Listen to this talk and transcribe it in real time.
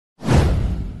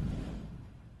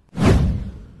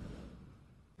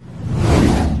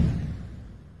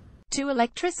Two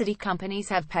electricity companies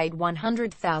have paid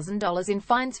 $100,000 in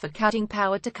fines for cutting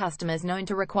power to customers known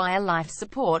to require life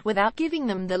support without giving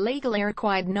them the legally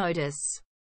required notice.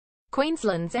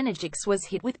 Queensland's Energex was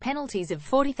hit with penalties of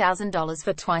 $40,000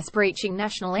 for twice breaching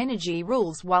national energy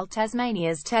rules, while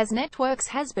Tasmania's Tas Networks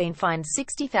has been fined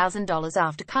 $60,000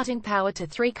 after cutting power to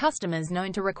 3 customers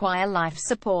known to require life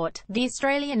support, the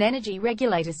Australian energy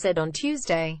regulator said on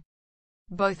Tuesday.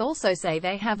 Both also say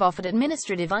they have offered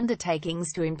administrative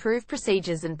undertakings to improve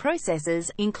procedures and processes,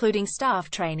 including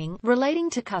staff training, relating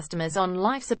to customers on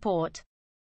life support.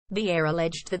 The AIR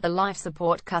alleged that the life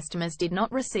support customers did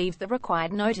not receive the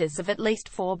required notice of at least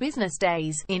 4 business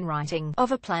days, in writing,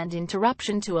 of a planned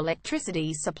interruption to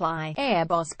electricity supply, AIR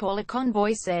boss Paula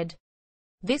Conboy said.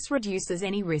 This reduces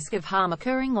any risk of harm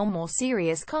occurring or more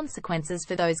serious consequences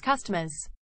for those customers.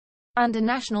 Under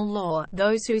national law,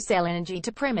 those who sell energy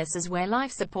to premises where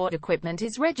life support equipment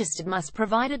is registered must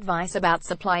provide advice about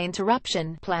supply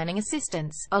interruption, planning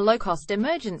assistance, a low-cost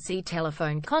emergency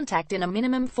telephone contact and a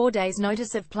minimum 4 days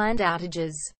notice of planned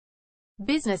outages.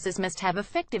 Businesses must have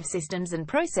effective systems and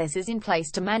processes in place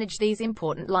to manage these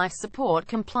important life support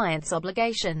compliance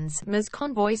obligations, Ms.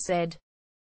 Conboy said.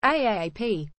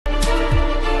 AAP